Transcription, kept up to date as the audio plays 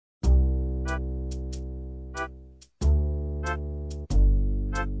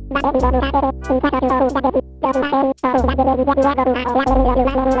It's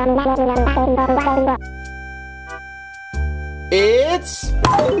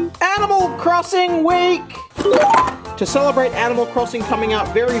Animal Crossing Week! To celebrate Animal Crossing coming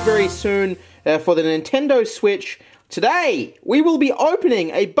out very, very soon for the Nintendo Switch, today we will be opening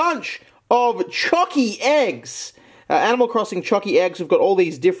a bunch of Choco eggs. Animal Crossing Choco eggs, we've got all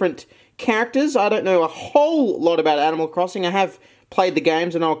these different characters. I don't know a whole lot about Animal Crossing. I have played the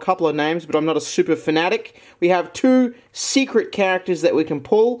games, I know a couple of names, but I'm not a super fanatic. We have 2 secret characters that we can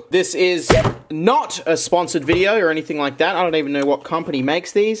pull. This is not a sponsored video or anything like that. I don't even know what company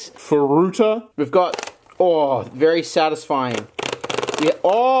makes these. Furuta. We've got, oh, very satisfying. Yeah,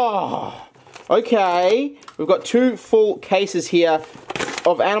 oh, okay. We've got 2 full cases here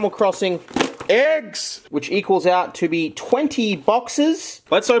of Animal Crossing eggs, which equals out to be 20 boxes.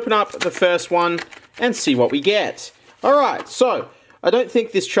 Let's open up the first one and see what we get. Alright, so I don't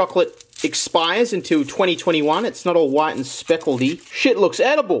think this chocolate expires until 2021. It's not all white and speckledy. Shit looks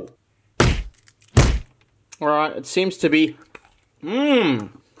edible. Alright, it seems to be...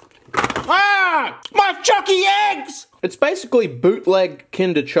 Ah! My Choco eggs! It's basically bootleg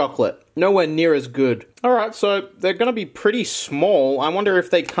Kinder chocolate. Nowhere near as good. Alright, so they're gonna be pretty small. I wonder if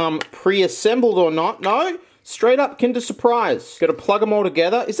they come pre-assembled or not. No? Straight up Kinder Surprise. Gotta plug them all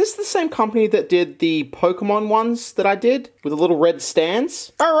together. Is this the same company that did the Pokemon ones that I did? With the little red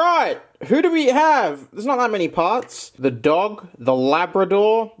stands? Alright, who do we have? There's not that many parts. The dog, the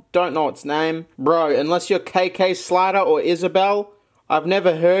Labrador, don't know its name. Bro, unless you're KK Slider or Isabel, I've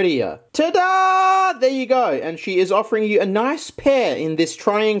never heard of you. Ta-da! There you go. And she is offering you a nice pair in this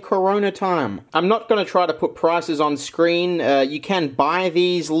trying Corona time. I'm not going to try to put prices on screen. You can buy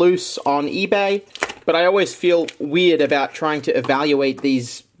these loose on eBay, but I always feel weird about trying to evaluate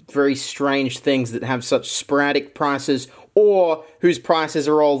these very strange things that have such sporadic prices or whose prices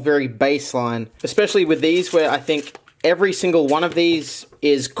are all very baseline. Especially with these where I think every single one of these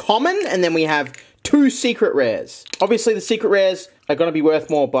is common and then we have 2 secret rares. Obviously the secret rares are going to be worth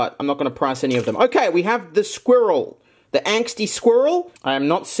more, but I'm not going to price any of them. Okay, we have the squirrel. The angsty squirrel. I am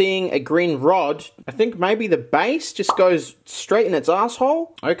not seeing a green rod. I think maybe the base just goes straight in its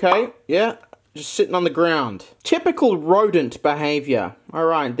asshole. Okay, yeah, just sitting on the ground. Typical rodent behavior.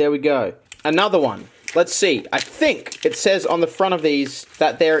 Alright, there we go. Another one. Let's see. I think it says on the front of these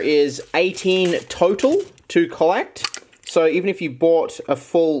that there is 18 total to collect. So even if you bought a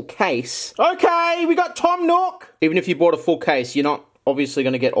full case... Okay, we got Tom Nook! Even if you bought a full case, you're not obviously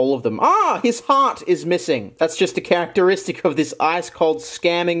going to get all of them. Ah, his heart is missing. That's just a characteristic of this ice-cold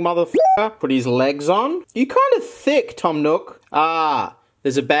scamming motherfucker. Put his legs on. You're kind of thick, Tom Nook. Ah,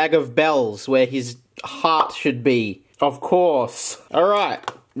 there's a bag of bells where his heart should be. Of course. Alright,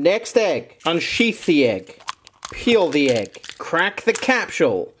 next egg. Unsheath the egg. Peel the egg. Crack the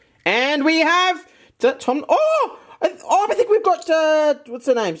capsule. And we have... Tom... Oh! I think we've got, what's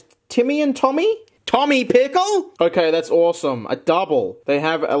their names? Timmy and Tommy? Tommy Pickle? Okay, that's awesome. A double. They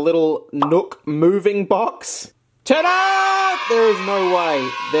have a little Nook moving box. Ta-da! There is no way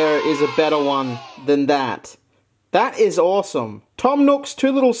there is a better one than that. That is awesome. Tom Nook's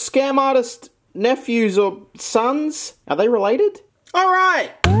 2 little scam artist nephews or sons. Are they related?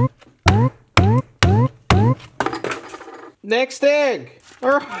 Alright! Next egg.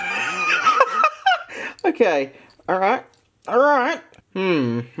 Alright. Okay. Alright. Alright.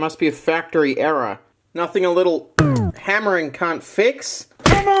 Must be a factory error. Nothing a little hammering can't fix.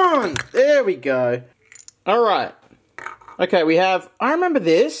 Come on! There we go. Alright. Okay, we have... I remember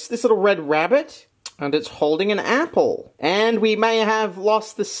this little red rabbit. And it's holding an apple. And we may have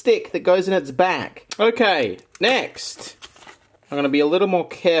lost the stick that goes in its back. Okay, next. I'm going to be a little more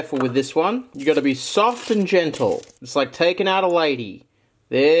careful with this one. You got to be soft and gentle. It's like taking out a lady.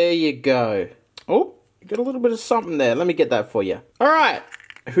 There you go. Oh. Got a little bit of something there. Let me get that for you. Alright.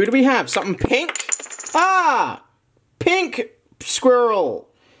 Who do we have? Something pink? Ah! Pink squirrel.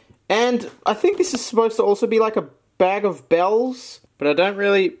 And I think this is supposed to also be like a bag of bells. But I don't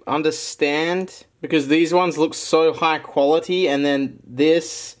really understand. Because these ones look so high quality. And then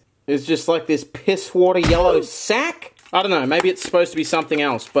this is just like this piss water yellow sack. I don't know. Maybe it's supposed to be something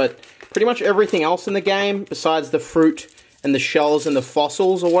else. But pretty much everything else in the game, besides the fruit and the shells and the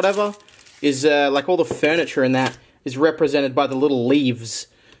fossils or whatever... is, like, all the furniture in that is represented by the little leaves.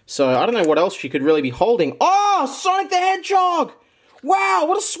 So, I don't know what else she could really be holding. Oh! Sonic the Hedgehog! Wow,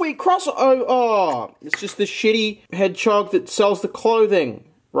 what a sweet crossover! Oh, it's just the shitty hedgehog that sells the clothing,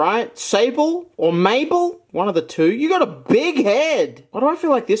 right? Sable? Or Mabel? One of the two. You got a big head! Why do I feel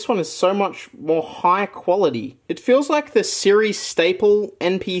like this one is so much more high quality? It feels like the series staple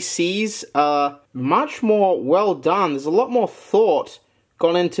NPCs are much more well done. There's a lot more thought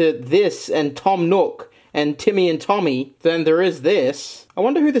gone into this and Tom Nook and Timmy and Tommy than there is this. I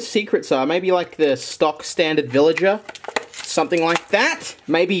wonder who the secrets are. Maybe like the stock standard villager? Something like that?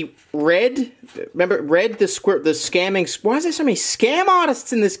 Maybe Red? Remember Red, the scamming... Why is there so many scam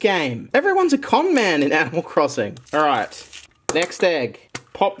artists in this game? Everyone's a con man in Animal Crossing. Alright, next egg.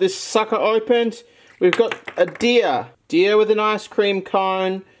 Pop this sucker open. We've got a deer. Deer with an ice cream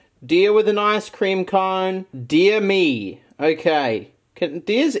cone. Deer with an ice cream cone. Dear me. Okay. Can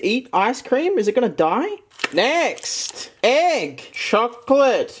deers eat ice cream? Is it gonna die? Next. Egg.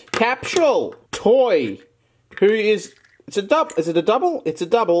 Chocolate. Capsule. Toy. Who is... It's a double. Is it a double? It's a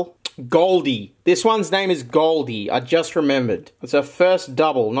double. Goldie. This one's name is Goldie. I just remembered. It's our first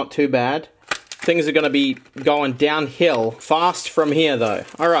double. Not too bad. Things are going to be going downhill fast from here, though.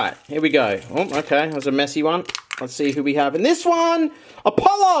 All right, here we go. Oh, okay, that was a messy one. Let's see who we have in this one.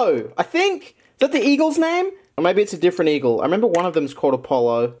 Apollo, I think. Is that the eagle's name? Or maybe it's a different eagle. I remember one of them's called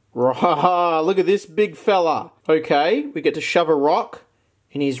Apollo. Look at this big fella. Okay, we get to shove a rock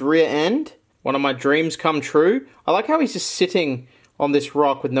in his rear end. One of my dreams come true. I like how he's just sitting on this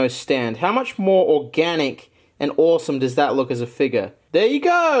rock with no stand. How much more organic and awesome does that look as a figure? There you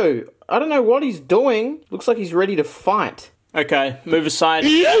go. I don't know what he's doing. Looks like he's ready to fight. Okay, move aside.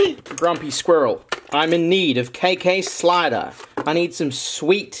 Grumpy squirrel. I'm in need of KK slider. I need some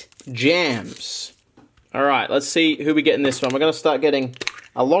sweet jams. Alright, let's see who we get in this one. We're going to start getting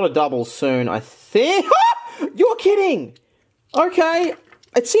a lot of doubles soon, I think. You're kidding! Okay,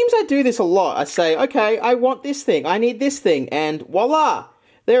 it seems I do this a lot. I say, okay, I want this thing. I need this thing. And voila!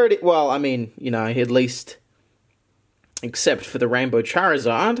 There it is. Well, I mean, you know, at least... Except for the Rainbow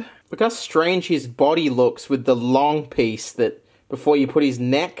Charizard. Look how strange his body looks with the long piece that before you put his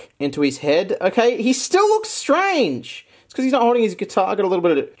neck into his head. Okay, he still looks strange. It's because he's not holding his guitar. I got a little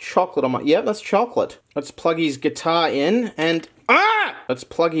bit of chocolate on my... Yep, that's chocolate. Let's plug his guitar in and... Let's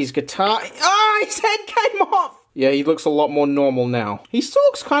plug his guitar... His head came off! Yeah, he looks a lot more normal now. He still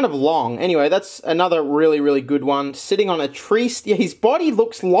looks kind of long. Anyway, that's another really, really good one. Sitting on a tree... Yeah, his body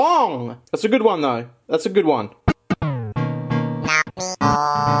looks long. That's a good one, though. That's a good one.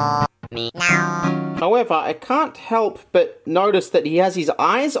 However, I can't help but notice that he has his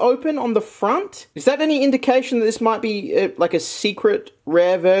eyes open on the front. Is that any indication that this might be like a secret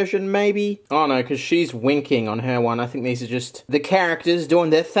rare version, maybe? Oh no, because she's winking on her one. I think these are just the characters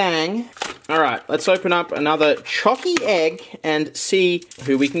doing their thing. Alright, let's open up another chalky egg and see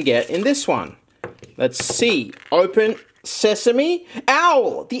who we can get in this one. Let's see. Open... Sesame?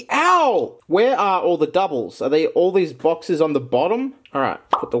 Owl! The owl! Where are all the doubles? Are they all these boxes on the bottom? Alright,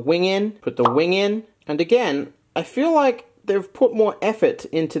 put the wing in, put the wing in. And again, I feel like they've put more effort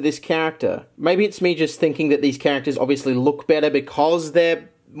into this character. Maybe it's me just thinking that these characters obviously look better because they're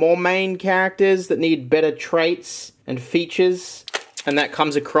more main characters that need better traits and features. And that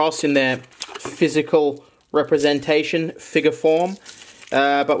comes across in their physical representation, figure form.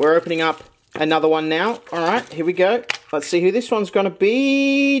 But we're opening up another one now. Alright, here we go. Let's see who this one's going to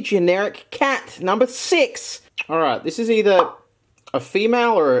be. Generic cat, number 6. Alright, this is either a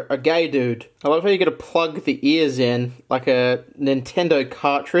female or a gay dude. I love how you get to plug the ears in like a Nintendo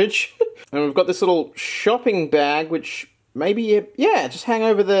cartridge. And we've got this little shopping bag, which maybe, yeah, just hang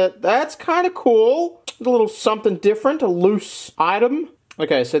over the... That's kind of cool. A little something different, a loose item.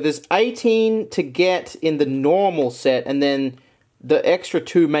 Okay, so there's 18 to get in the normal set, and then the extra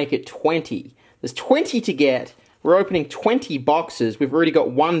 2 make it 20. There's 20 to get. We're opening 20 boxes. We've already got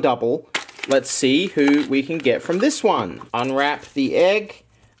one double. Let's see who we can get from this one. Unwrap the egg.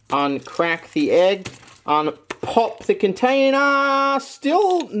 Uncrack the egg. Unpop the container.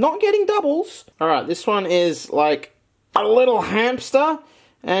 Still not getting doubles. Alright, this one is like a little hamster.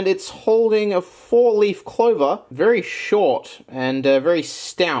 And it's holding a 4-leaf clover. Very short and very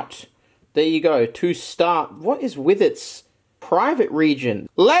stout. There you go. 2-star. What is with its... private region?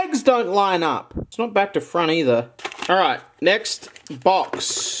 Legs don't line up. It's not back to front either. Alright, next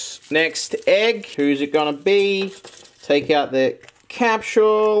box. Next egg. Who's it gonna be? Take out the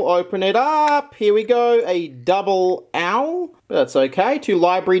capsule. Open it up. Here we go. A double owl. But that's okay. 2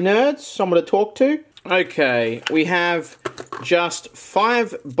 library nerds. Someone to talk to. Okay, we have just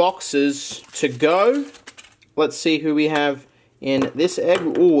 5 boxes to go. Let's see who we have in this egg.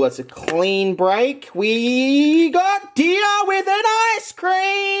 Ooh, that's a clean break. We got deer with an ice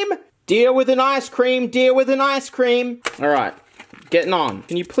cream! Deer with an ice cream, deer with an ice cream. Alright, getting on.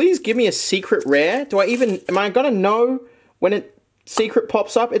 Can you please give me a secret rare? Am I gonna know when a secret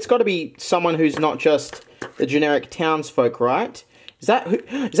pops up? It's gotta be someone who's not just the generic townsfolk, right? Is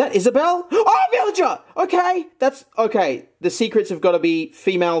that Isabel? Oh, villager! Okay, okay. The secrets have got to be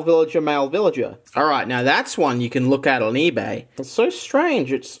female villager, male villager. Alright, now that's one you can look at on eBay. It's so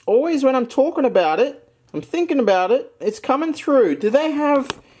strange. It's always when I'm talking about it, I'm thinking about it, it's coming through. Do they have...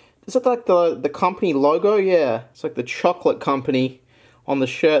 Is it like the company logo? Yeah, it's like the chocolate company on the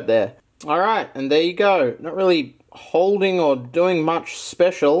shirt there. Alright, and there you go. Not really holding or doing much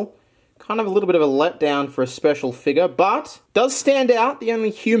special. Kind of a little bit of a letdown for a special figure, but does stand out. The only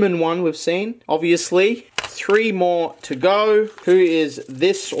human one we've seen. Obviously, 3 more to go. Who is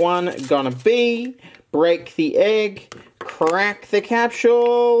this one gonna be? Break the egg. Crack the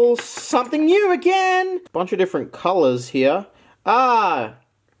capsule. Something new again. Bunch of different colors here. Ah,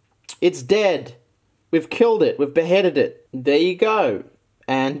 it's dead. We've killed it. We've beheaded it. There you go.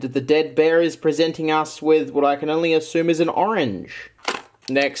 And the dead bear is presenting us with what I can only assume is an orange.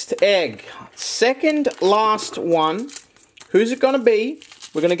 Next egg. Second last one. Who's it gonna be?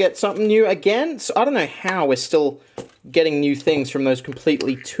 We're gonna get something new again. So I don't know how we're still getting new things from those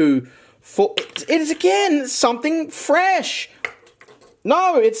completely too full. It is again something fresh.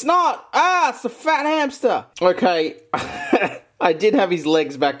 No, it's not. Ah, it's the fat hamster. Okay. I did have his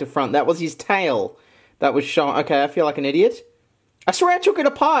legs back to front. That was his tail. That was showing. Okay, I feel like an idiot. I swear I took it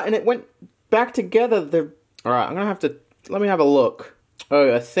apart and it went back together. Alright, I'm gonna have to... Let me have a look.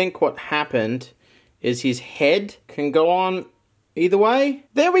 Oh, I think what happened is his head can go on either way.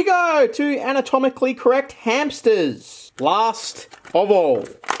 There we go! 2 anatomically correct hamsters. Last of all,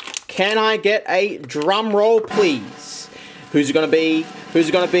 can I get a drum roll, please? Who's it gonna be? Who's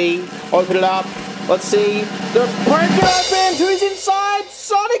it gonna be? Open it up. Let's see. Break it open! Who's inside?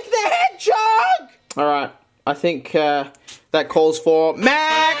 Sonic the Hedgehog! Alright, I think that calls for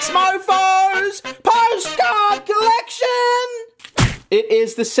Max Mofo's Postcard Collection! It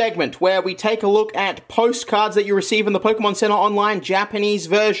is the segment where we take a look at postcards that you receive in the Pokemon Center Online Japanese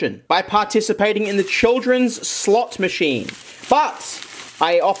version by participating in the children's slot machine. But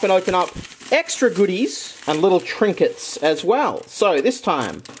I often open up extra goodies and little trinkets as well. So this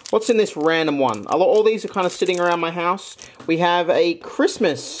time, what's in this random one? All these are kind of sitting around my house. We have a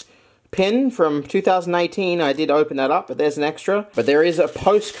Christmas pin from 2018. I did open that up, but there's an extra. But there is a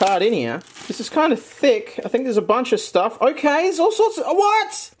postcard in here. This is kind of thick. I think there's a bunch of stuff. Okay, there's all sorts of...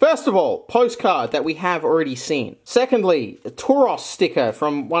 What? First of all, postcard that we have already seen. Secondly, a Tauros sticker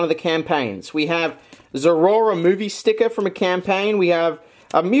from one of the campaigns. We have Zorora movie sticker from a campaign. We have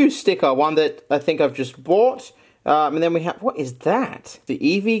a Mew sticker, one that I think I've just bought. And then we have... What is that? The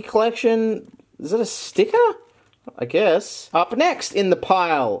Eevee collection? Is that a sticker? I guess. Up next in the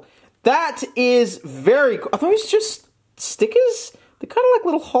pile... That is very cool. Are those just stickers? They're kind of like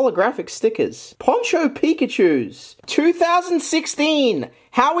little holographic stickers. Poncho Pikachus. 2016.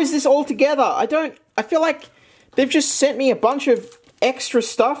 How is this all together? I feel like they've just sent me a bunch of extra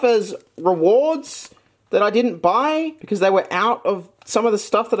stuff as rewards that I didn't buy because they were out of some of the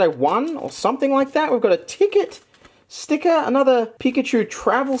stuff that I won or something like that. We've got a ticket sticker, another Pikachu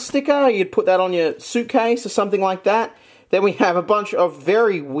travel sticker. You'd put that on your suitcase or something like that. Then we have a bunch of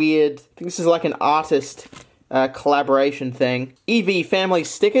very weird, I think this is like an artist collaboration thing. Eevee family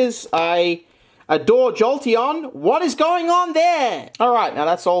stickers. I adore Jolteon. What is going on there? Alright, now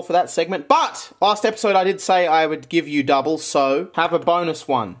that's all for that segment. But, last episode I did say I would give you double, so have a bonus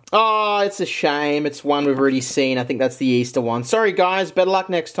one. Oh, it's a shame. It's one we've already seen. I think that's the Easter one. Sorry guys, better luck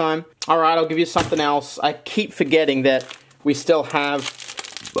next time. Alright, I'll give you something else. I keep forgetting that we still have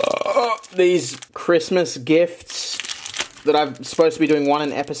these Christmas gifts that I'm supposed to be doing one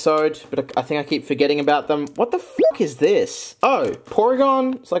an episode, but I think I keep forgetting about them. What the fuck is this? Oh,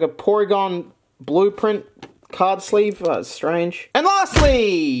 Porygon. It's like a Porygon blueprint card sleeve. Oh, that's strange. And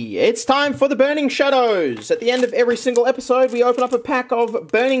lastly, it's time for the Burning Shadows. At the end of every single episode, we open up a pack of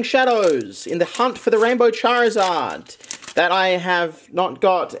Burning Shadows in the hunt for the Rainbow Charizard that I have not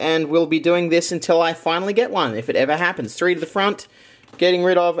got, and will be doing this until I finally get one, if it ever happens. 3 to the front, getting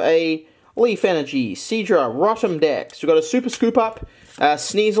rid of a Leaf Energy, Seadra, Rotom Dex. We've got a Super Scoop Up,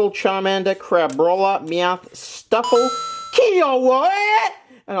 Sneasel, Charmander, Crabrawler, Meowth, Stuffle, Kiyowoya,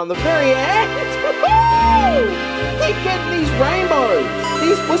 and on the very end, keep getting these rainbows.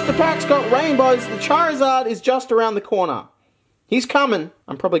 These blister packs got rainbows. The Charizard is just around the corner. He's coming.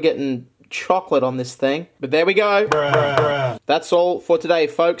 I'm probably getting chocolate on this thing, but there we go. Bruh. That's all for today,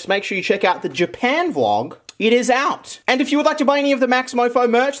 folks. Make sure you check out the Japan vlog. It is out. And if you would like to buy any of the Max Mofo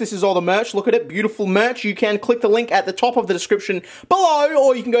merch, this is all the merch. Look at it, beautiful merch. You can click the link at the top of the description below,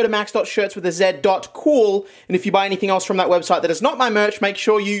 or you can go to max.shirtswithaz.cool. And if you buy anything else from that website that is not my merch, make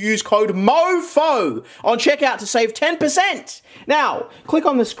sure you use code MOFO on checkout to save 10%. Now, click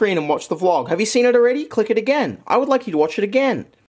on the screen and watch the vlog. Have you seen it already? Click it again. I would like you to watch it again.